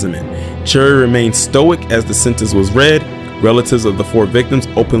imprisonment. Cherry remained stoic as the sentence was read. Relatives of the 4 victims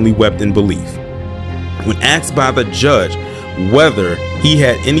openly wept in belief. When asked by the judge whether he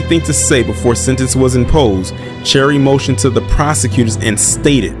had anything to say before sentence was imposed, Cherry motioned to the prosecutors and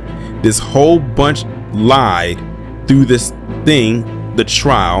stated, "This whole bunch lied through this thing, the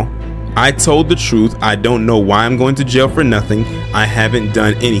trial. I told the truth. I don't know why I'm going to jail for nothing. I haven't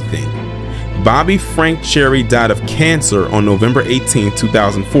done anything." Bobby Frank Cherry died of cancer on November 18,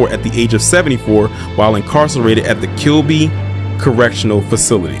 2004 at the age of 74 while incarcerated at the Kilby Correctional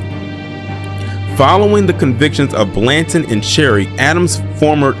Facility. Following the convictions of Blanton and Cherry, Adams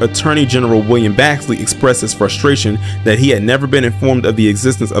former Attorney General William Baxley expressed his frustration that he had never been informed of the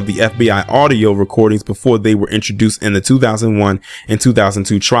existence of the FBI audio recordings before they were introduced in the 2001 and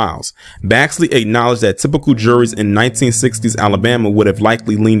 2002 trials. Baxley acknowledged that typical juries in 1960s Alabama would have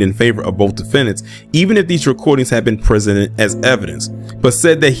likely leaned in favor of both defendants, even if these recordings had been presented as evidence, but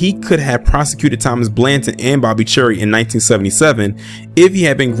said that he could have prosecuted Thomas Blanton and Bobby Cherry in 1977 if he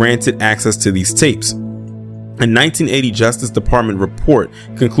had been granted access to these tapes. A 1980 Justice Department report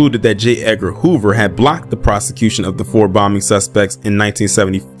concluded that J. Edgar Hoover had blocked the prosecution of the 4 bombing suspects in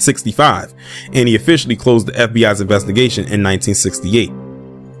 1965, and he officially closed the FBI's investigation in 1968.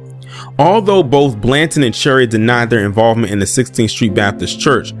 Although both Blanton and Cherry denied their involvement in the 16th Street Baptist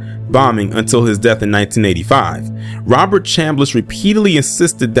Church bombing until his death in 1985, Robert Chambliss repeatedly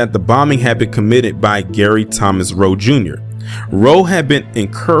insisted that the bombing had been committed by Gary Thomas Rowe Jr. Rowe had been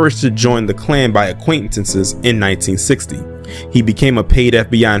encouraged to join the Klan by acquaintances in 1960. He became a paid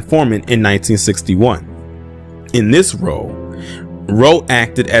FBI informant in 1961. In this role, Rowe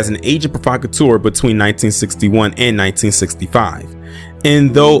acted as an agent provocateur between 1961 and 1965.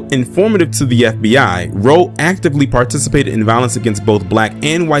 And though informative to the FBI, Rowe actively participated in violence against both black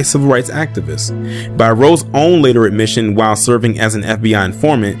and white civil rights activists. By Rowe's own later admission while serving as an FBI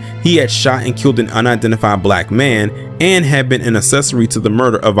informant, he had shot and killed an unidentified black man and had been an accessory to the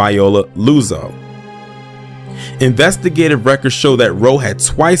murder of Viola Luzo. Investigative records show that Rowe had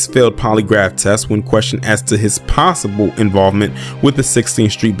twice failed polygraph tests when questioned as to his possible involvement with the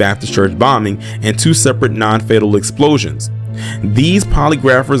 16th Street Baptist Church bombing and 2 separate non-fatal explosions. These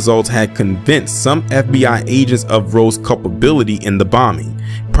polygraph results had convinced some FBI agents of Rowe's culpability in the bombing.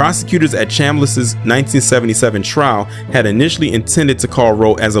 Prosecutors at Chambliss's 1977 trial had initially intended to call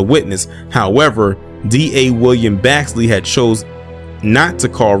Rowe as a witness. However, DA William Baxley had chose not to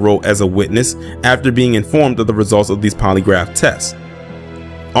call Rowe as a witness after being informed of the results of these polygraph tests.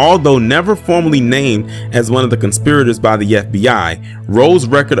 Although never formally named as one of the conspirators by the FBI, Rowe's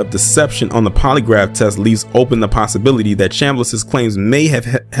record of deception on the polygraph test leaves open the possibility that Chambliss's claims may have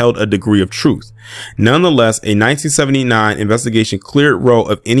held a degree of truth. Nonetheless, a 1979 investigation cleared Rowe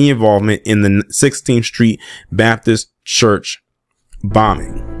of any involvement in the 16th Street Baptist Church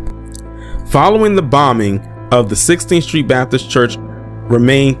bombing. Following the bombing of the 16th Street Baptist Church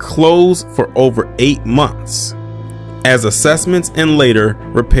remained closed for over 8 months, as assessments and later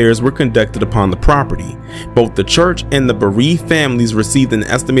repairs were conducted upon the property. Both the church and the bereaved families received an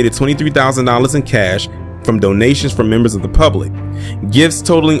estimated $23,000 in cash from donations from members of the public. Gifts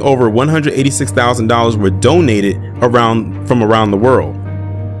totaling over $186,000 were donated from around the world.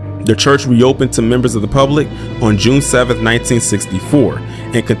 The church reopened to members of the public on June 7, 1964,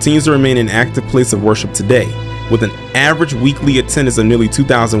 and continues to remain an active place of worship today. With an average weekly attendance of nearly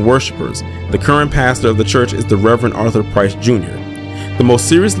 2,000 worshipers, the current pastor of the church is the Reverend Arthur Price Jr. The most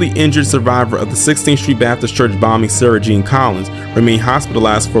seriously injured survivor of the 16th Street Baptist Church bombing, Sarah Jean Collins, remained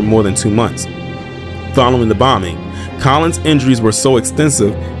hospitalized for more than 2 months. Following the bombing, Collins' injuries were so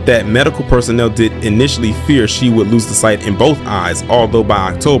extensive that medical personnel did initially fear she would lose the sight in both eyes, although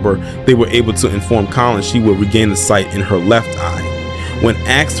by October, they were able to inform Collins she would regain the sight in her left eye. When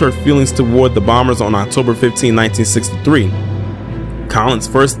asked her feelings toward the bombers on October 15, 1963, Collins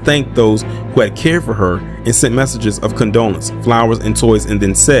first thanked those who had cared for her and sent messages of condolence, flowers, and toys, and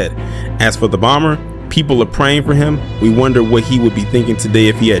then said, "As for the bomber, people are praying for him. We wonder what he would be thinking today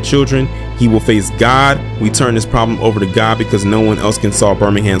if he had children. He will face God. We turn this problem over to God because no one else can solve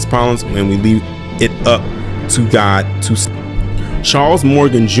Birmingham's problems, and we leave it up to God to solve." Charles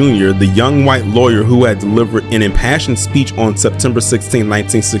Morgan Jr., the young white lawyer who had delivered an impassioned speech on September 16,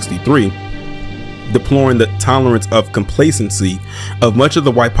 1963, deploring the tolerance of complacency of much of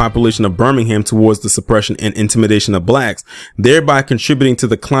the white population of Birmingham towards the suppression and intimidation of blacks, thereby contributing to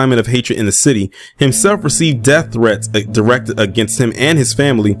the climate of hatred in the city, himself received death threats directed against him and his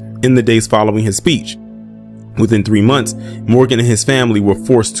family in the days following his speech. Within 3 months, Morgan and his family were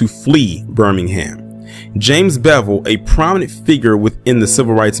forced to flee Birmingham. James Bevel, a prominent figure within the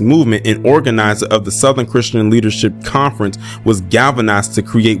civil rights movement and organizer of the Southern Christian Leadership Conference, was galvanized to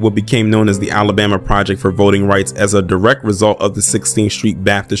create what became known as the Alabama Project for Voting Rights as a direct result of the 16th Street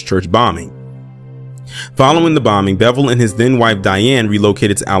Baptist Church bombing. Following the bombing, Bevel and his then wife Diane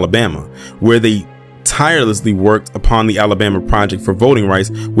relocated to Alabama, where they tirelessly worked upon the Alabama Project for Voting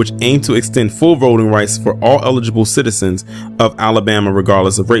Rights, which aimed to extend full voting rights for all eligible citizens of Alabama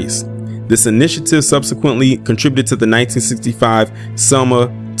regardless of race. This initiative subsequently contributed to the 1965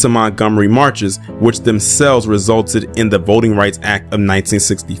 Selma to Montgomery marches, which themselves resulted in the Voting Rights Act of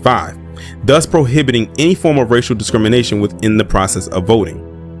 1965, thus prohibiting any form of racial discrimination within the process of voting.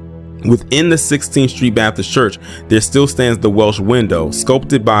 Within the 16th Street Baptist Church, there still stands the Welsh window,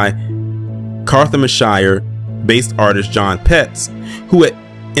 sculpted by Carmarthenshire-based artist John Petts, who had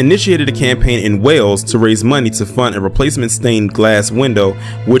initiated a campaign in Wales to raise money to fund a replacement stained glass window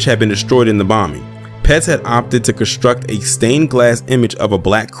which had been destroyed in the bombing. Petts had opted to construct a stained glass image of a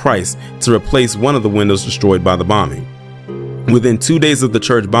black Christ to replace one of the windows destroyed by the bombing. Within 2 days of the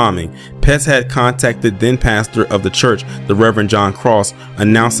church bombing, Petts had contacted then pastor of the church, the Reverend John Cross,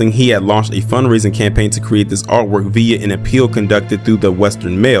 announcing he had launched a fundraising campaign to create this artwork via an appeal conducted through the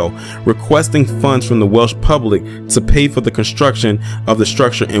Western Mail, requesting funds from the Welsh public to pay for the construction of the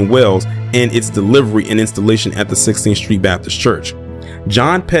structure in Wales and its delivery and installation at the 16th Street Baptist Church.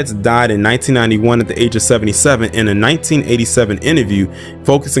 John Petts died in 1991 at the age of 77. In a 1987 interview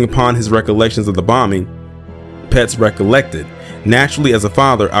focusing upon his recollections of the bombing, Petts recollected, "Naturally, as a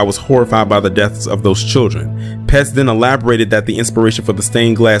father, I was horrified by the deaths of those children." Petts then elaborated that the inspiration for the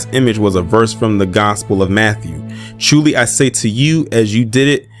stained glass image was a verse from the Gospel of Matthew. "Truly I say to you, as you did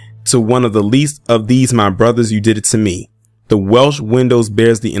it to one of the least of these my brothers, you did it to me." The Welsh windows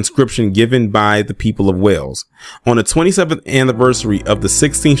bears the inscription given by the people of Wales. On the 27th anniversary of the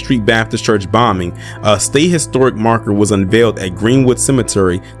 16th Street Baptist Church bombing, a state historic marker was unveiled at Greenwood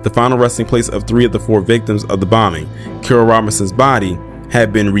Cemetery, the final resting place of 3 of the 4 victims of the bombing. Carol Robinson's body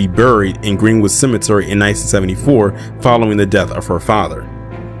had been reburied in Greenwood Cemetery in 1974 following the death of her father.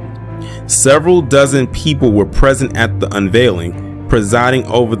 Several dozen people were present at the unveiling, presiding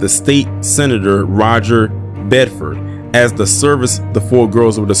over the state senator Roger Bedford. As the service, the 4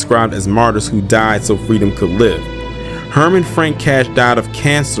 girls were described as martyrs who died so freedom could live. Herman Frank Cash died of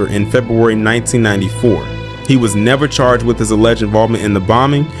cancer in February 1994. He was never charged with his alleged involvement in the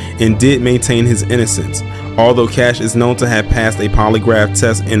bombing and did maintain his innocence, although Cash is known to have passed a polygraph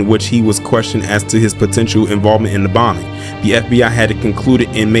test in which he was questioned as to his potential involvement in the bombing. The FBI had concluded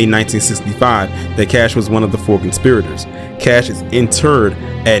in May 1965 that Cash was one of the 4 conspirators. Cash is interred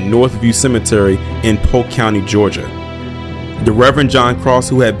at Northview Cemetery in Polk County, Georgia. The Reverend John Cross,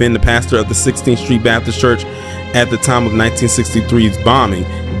 who had been the pastor of the 16th Street Baptist Church at the time of 1963's bombing,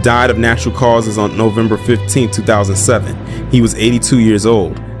 died of natural causes on November 15, 2007. He was 82 years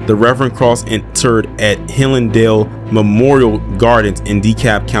old. The Reverend Cross interred at Hillendale Memorial Gardens in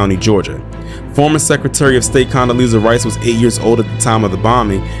DeKalb County, Georgia. Former Secretary of State Condoleezza Rice was 8 years old at the time of the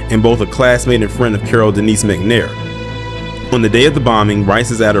bombing and both a classmate and friend of Carol Denise McNair. On the day of the bombing,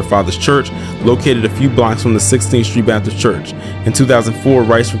 Rice is at her father's church, located a few blocks from the 16th Street Baptist Church. In 2004,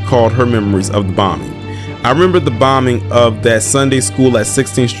 Rice recalled her memories of the bombing. "I remember the bombing of that Sunday school at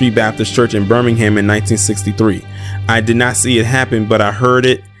 16th Street Baptist Church in Birmingham in 1963. I did not see it happen, but I heard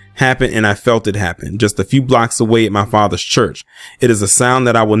it happen and I felt it happen, just a few blocks away at my father's church. It is a sound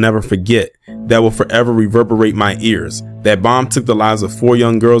that I will never forget, that will forever reverberate my ears. That bomb took the lives of 4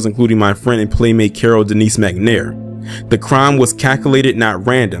 young girls, including my friend and playmate Carol Denise McNair. The crime was calculated, not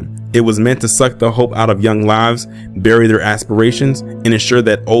random. It was meant to suck the hope out of young lives, bury their aspirations, and ensure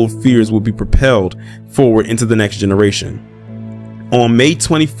that old fears will be propelled forward into the next generation." On May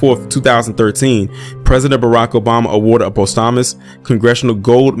 24, 2013, President Barack Obama awarded a posthumous Congressional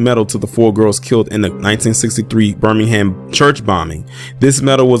Gold Medal to the 4 girls killed in the 1963 Birmingham church bombing. This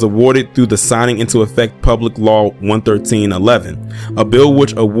medal was awarded through the signing into effect Public Law 11311, a bill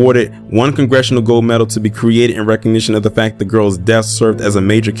which awarded 1 Congressional Gold Medal to be created in recognition of the fact the girls' deaths served as a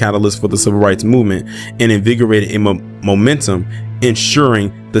major catalyst for the civil rights movement and invigorated a momentum,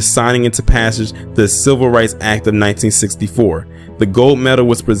 ensuring the signing into passage the Civil Rights Act of 1964. The gold medal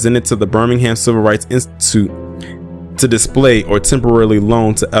was presented to the Birmingham Civil Rights Institute to display or temporarily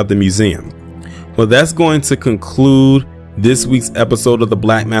loan to other museums. Well, that's going to conclude this week's episode of the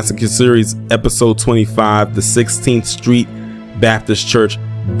Black Massacre series, episode 25, the 16th Street Baptist Church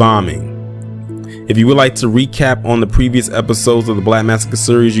bombing. If you would like to recap on the previous episodes of the Black Massacre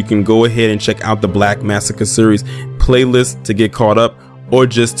series, you can go ahead and check out the Black Massacre series playlist to get caught up, or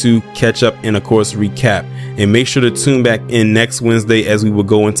just to catch up and of course recap. And make sure to tune back in next Wednesday as we will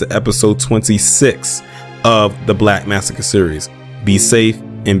go into episode 26 of the Black Massacre series. Be safe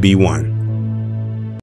and be one.